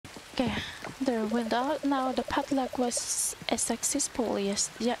Okay, there went out. Now the padlock was a success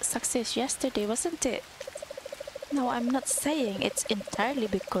yesterday, wasn't it? Now I'm not saying it's entirely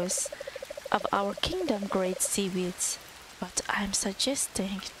because of our kingdom grade seaweeds, but I'm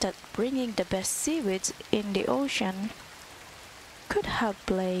suggesting that bringing the best seaweeds in the ocean could have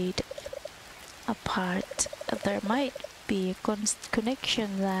played a part. There might be a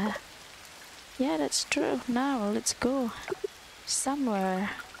connection there. Yeah, that's true. Now let's go somewhere.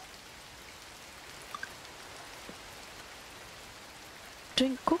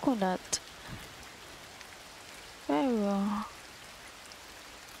 Drink coconut. Oh.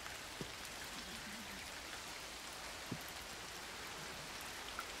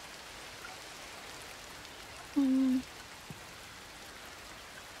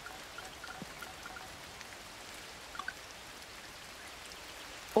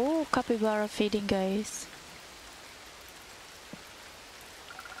 Oh, capybara feeding, guys.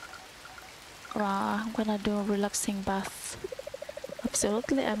 Wow, I'm gonna do a relaxing bath.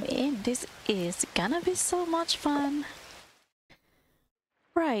 Absolutely, I'm in. This is gonna be so much fun.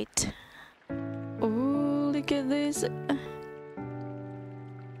 Right. Oh, look at this.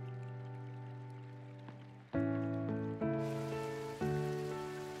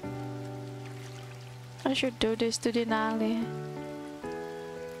 I should do this to Denali.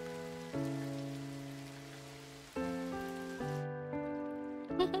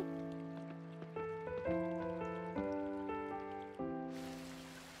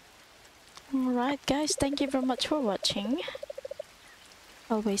 Alright guys, thank you very much for watching.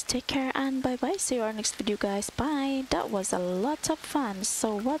 Always take care and bye bye. See you on our next video guys. Bye. That was a lot of fun.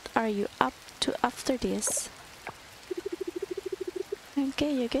 So what are you up to after this?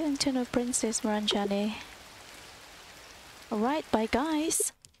 Okay, you're getting to know Princess Maranjani. Alright, bye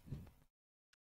guys.